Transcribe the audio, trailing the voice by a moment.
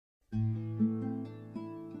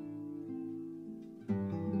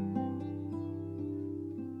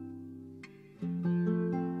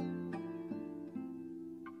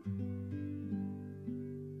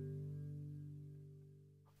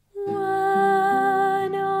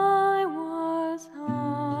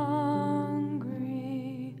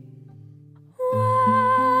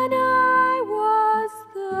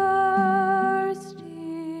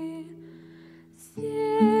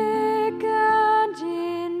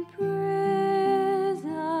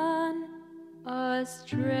a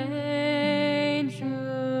stranger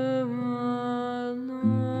alone.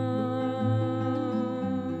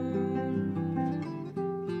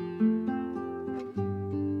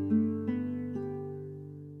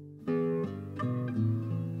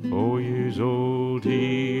 Years old,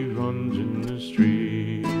 he runs in the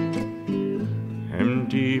street,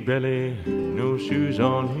 empty belly, no shoes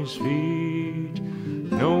on his feet.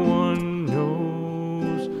 No one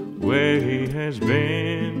knows where he has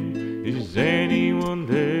been. Is anyone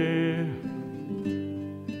there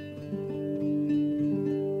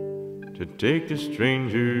to take the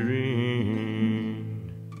stranger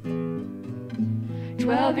in?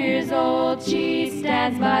 12 years old, she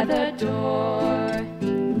stands by the door,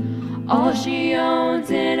 all she owns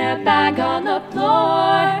in a bag on the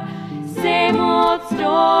floor. Same old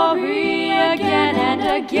story again and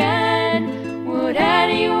again. Would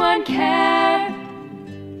anyone care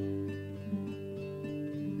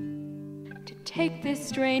to take this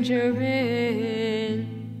stranger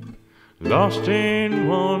in? Lost and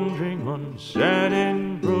wandering one, sad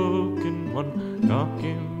and broken one, dark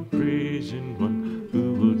imprisoned one,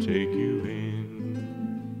 who will take you in?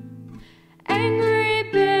 Angry,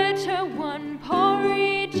 bitter one, poor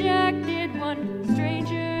rejected one,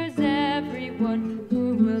 strangers everyone,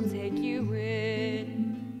 who will take you in?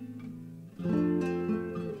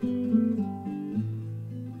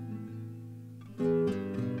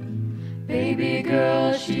 Baby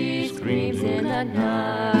girl, she screams in the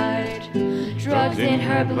night, drugs in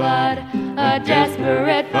her blood, a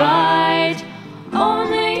desperate fight.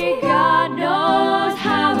 Only God knows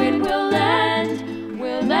how it will end.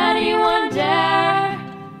 Will anyone dare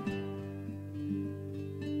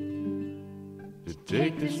to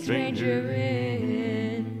take the stranger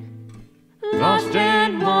in? Lost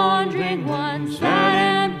and wandering one, sad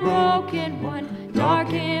and broken one, dark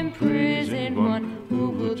imprisoned one, who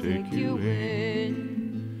will take you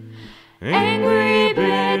in? Angry,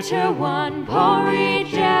 bitter one, poor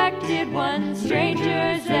rejected one,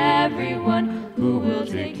 strangers everyone, who will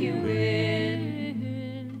take you in?